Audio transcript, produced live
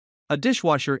A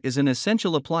dishwasher is an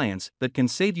essential appliance that can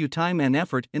save you time and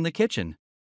effort in the kitchen.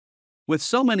 With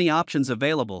so many options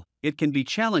available, it can be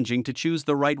challenging to choose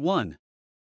the right one.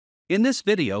 In this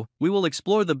video, we will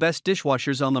explore the best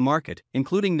dishwashers on the market,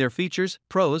 including their features,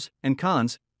 pros, and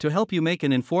cons, to help you make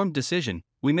an informed decision.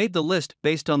 We made the list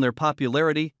based on their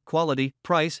popularity, quality,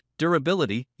 price,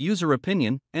 durability, user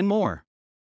opinion, and more.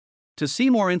 To see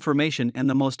more information and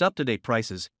the most up-to-date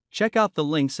prices, check out the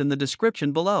links in the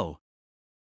description below.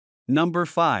 Number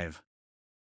 5.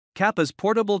 Kappa's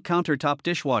Portable Countertop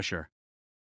Dishwasher.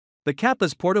 The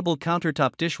Kappa's Portable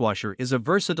Countertop Dishwasher is a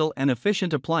versatile and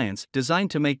efficient appliance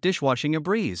designed to make dishwashing a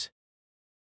breeze.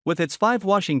 With its 5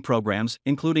 washing programs,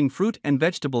 including fruit and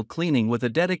vegetable cleaning with a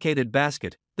dedicated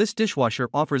basket, this dishwasher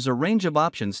offers a range of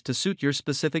options to suit your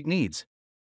specific needs.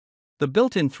 The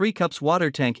built-in 3 cups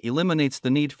water tank eliminates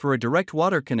the need for a direct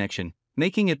water connection,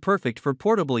 making it perfect for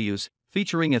portable use.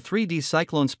 Featuring a 3D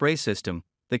cyclone spray system,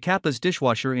 the Kappa's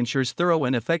dishwasher ensures thorough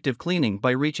and effective cleaning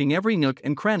by reaching every nook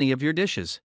and cranny of your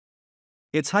dishes.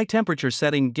 Its high-temperature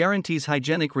setting guarantees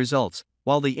hygienic results,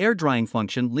 while the air-drying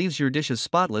function leaves your dishes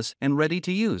spotless and ready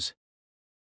to use.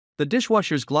 The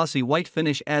dishwasher's glossy white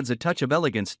finish adds a touch of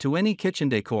elegance to any kitchen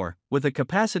decor. With a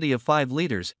capacity of 5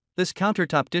 liters, this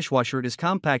countertop dishwasher is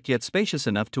compact yet spacious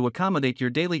enough to accommodate your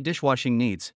daily dishwashing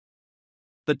needs.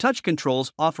 The touch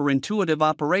controls offer intuitive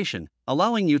operation,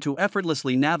 allowing you to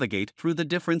effortlessly navigate through the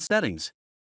different settings.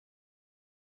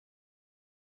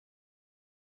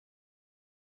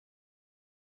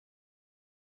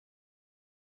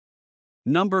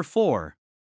 Number 4.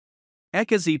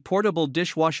 Ekazi Portable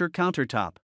Dishwasher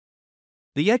Countertop.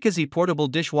 The Ekazi Portable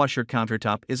Dishwasher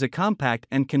Countertop is a compact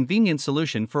and convenient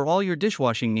solution for all your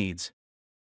dishwashing needs.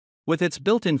 With its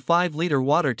built-in 5-liter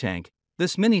water tank,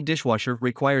 this mini dishwasher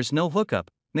requires no hookup,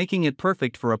 making it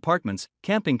perfect for apartments,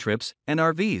 camping trips, and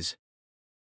RVs.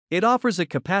 It offers a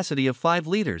capacity of 5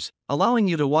 liters, allowing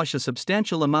you to wash a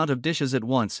substantial amount of dishes at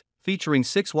once. Featuring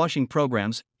 6 washing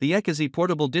programs, the Ekazi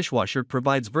Portable Dishwasher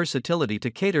provides versatility to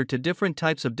cater to different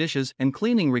types of dishes and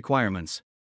cleaning requirements.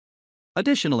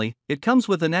 Additionally, it comes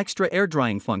with an extra air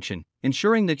drying function,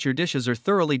 ensuring that your dishes are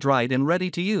thoroughly dried and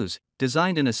ready to use.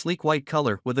 Designed in a sleek white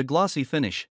color with a glossy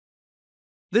finish,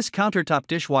 this countertop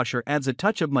dishwasher adds a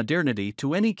touch of modernity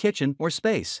to any kitchen or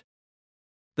space.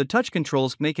 The touch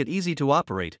controls make it easy to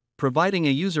operate, providing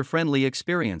a user-friendly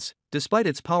experience. Despite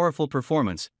its powerful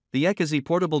performance, the Ekazi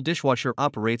Portable Dishwasher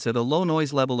operates at a low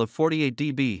noise level of 48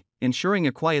 dB, ensuring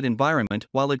a quiet environment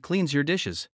while it cleans your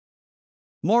dishes.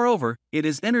 Moreover, it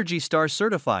is Energy Star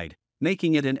certified,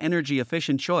 making it an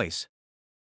energy-efficient choice.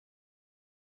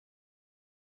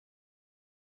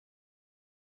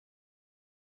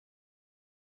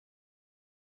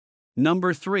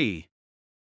 Number 3.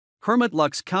 Hermit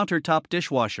Luxe Countertop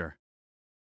Dishwasher.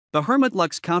 The Hermit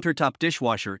Luxe Countertop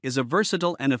Dishwasher is a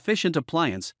versatile and efficient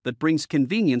appliance that brings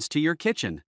convenience to your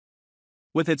kitchen.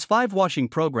 With its 5 washing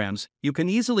programs, you can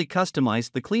easily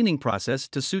customize the cleaning process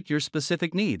to suit your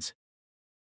specific needs.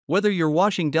 Whether you're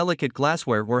washing delicate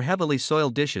glassware or heavily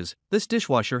soiled dishes, this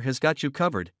dishwasher has got you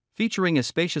covered. Featuring a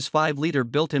spacious 5-liter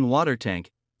built-in water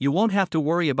tank, you won't have to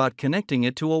worry about connecting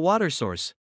it to a water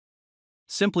source.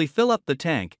 Simply fill up the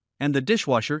tank, and the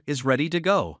dishwasher is ready to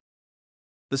go.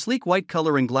 The sleek white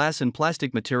color and glass and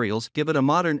plastic materials give it a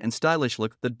modern and stylish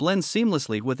look that blends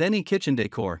seamlessly with any kitchen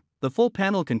decor. The full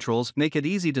panel controls make it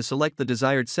easy to select the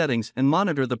desired settings and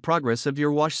monitor the progress of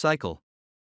your wash cycle.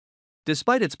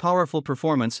 Despite its powerful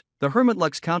performance, the Hermit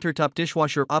Luxe Countertop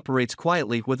Dishwasher operates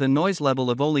quietly with a noise level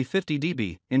of only 50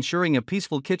 dB, ensuring a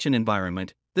peaceful kitchen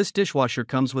environment. This dishwasher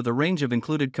comes with a range of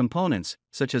included components,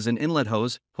 such as an inlet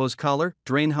hose, hose collar,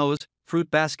 drain hose, fruit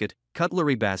basket,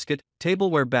 cutlery basket,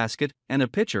 tableware basket, and a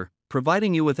pitcher,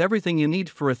 providing you with everything you need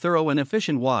for a thorough and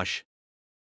efficient wash.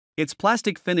 Its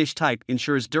plastic finish type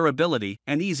ensures durability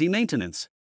and easy maintenance.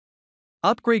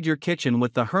 Upgrade your kitchen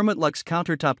with the Hermit Luxe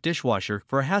Countertop Dishwasher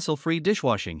for hassle-free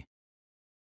dishwashing.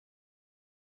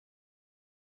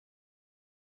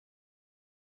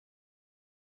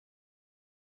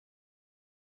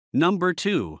 Number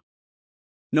 2.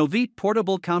 Novit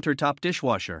Portable Countertop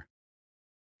Dishwasher.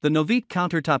 The Novit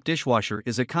Countertop Dishwasher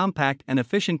is a compact and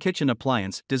efficient kitchen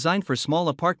appliance designed for small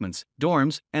apartments,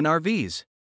 dorms, and RVs.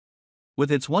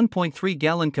 With its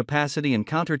 1.3-gallon capacity and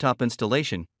countertop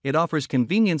installation, it offers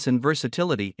convenience and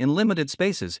versatility in limited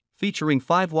spaces. Featuring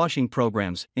 5 washing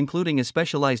programs, including a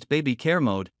specialized baby care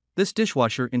mode, this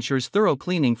dishwasher ensures thorough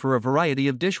cleaning for a variety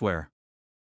of dishware.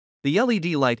 The LED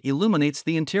light illuminates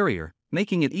the interior,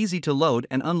 making it easy to load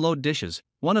and unload dishes.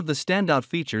 One of the standout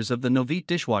features of the Novit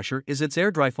dishwasher is its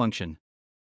air dry function.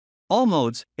 All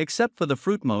modes, except for the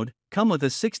fruit mode, come with a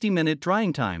 60-minute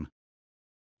drying time.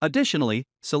 Additionally,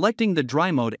 selecting the dry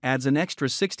mode adds an extra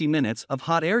 60 minutes of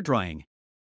hot air drying.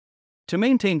 To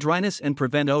maintain dryness and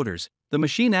prevent odors, the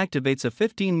machine activates a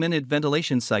 15-minute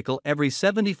ventilation cycle every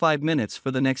 75 minutes for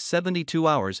the next 72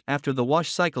 hours after the wash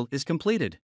cycle is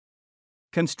completed.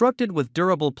 Constructed with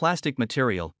durable plastic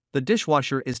material, the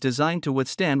dishwasher is designed to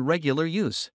withstand regular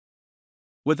use.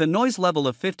 With a noise level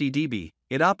of 50 dB,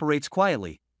 it operates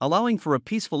quietly, allowing for a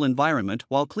peaceful environment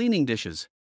while cleaning dishes.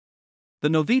 The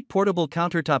Novit portable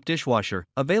countertop dishwasher,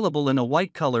 available in a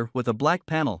white color with a black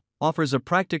panel, offers a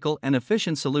practical and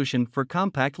efficient solution for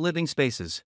compact living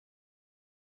spaces.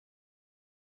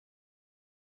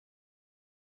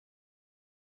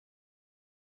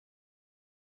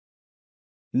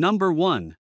 Number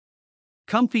 1.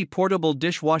 Comfy Portable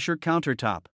Dishwasher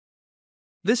Countertop.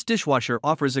 This dishwasher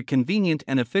offers a convenient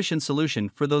and efficient solution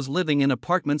for those living in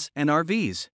apartments and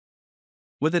RVs.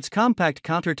 With its compact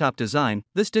countertop design,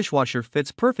 this dishwasher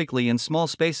fits perfectly in small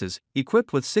spaces.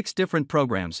 Equipped with 6 different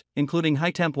programs, including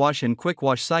high-temp wash and quick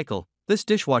wash cycle, this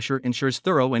dishwasher ensures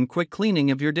thorough and quick cleaning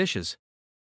of your dishes.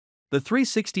 The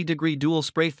 360-degree dual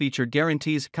spray feature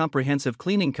guarantees comprehensive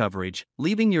cleaning coverage,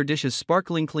 leaving your dishes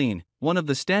sparkling clean. One of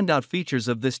the standout features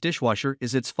of this dishwasher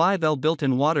is its 5L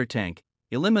built-in water tank,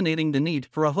 eliminating the need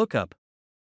for a hookup.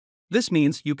 This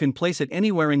means you can place it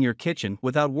anywhere in your kitchen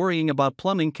without worrying about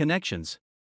plumbing connections.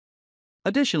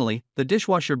 Additionally, the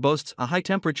dishwasher boasts a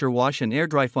high-temperature wash and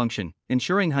air-dry function,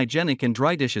 ensuring hygienic and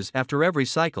dry dishes after every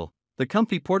cycle. The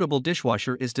comfy portable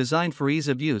dishwasher is designed for ease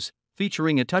of use,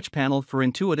 featuring a touch panel for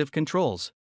intuitive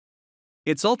controls.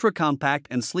 Its ultra-compact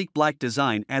and sleek black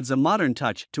design adds a modern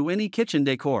touch to any kitchen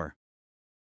decor.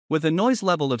 With a noise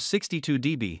level of 62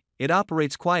 dB, it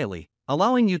operates quietly,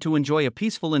 allowing you to enjoy a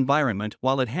peaceful environment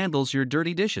while it handles your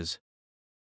dirty dishes.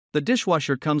 The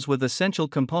dishwasher comes with essential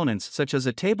components such as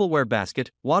a tableware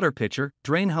basket, water pitcher,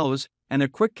 drain hose, and a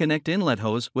quick connect inlet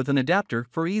hose with an adapter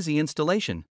for easy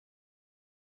installation.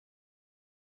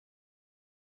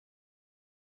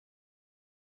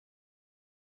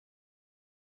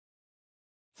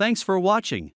 Thanks for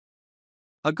watching.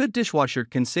 A good dishwasher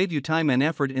can save you time and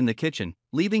effort in the kitchen,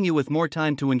 leaving you with more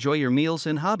time to enjoy your meals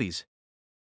and hobbies.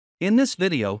 In this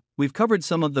video, we've covered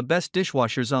some of the best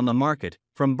dishwashers on the market,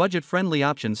 from budget-friendly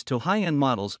options to high-end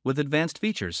models with advanced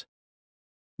features.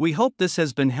 We hope this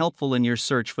has been helpful in your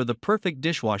search for the perfect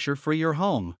dishwasher for your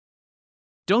home.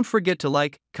 Don't forget to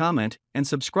like, comment, and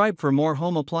subscribe for more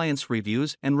home appliance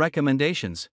reviews and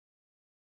recommendations.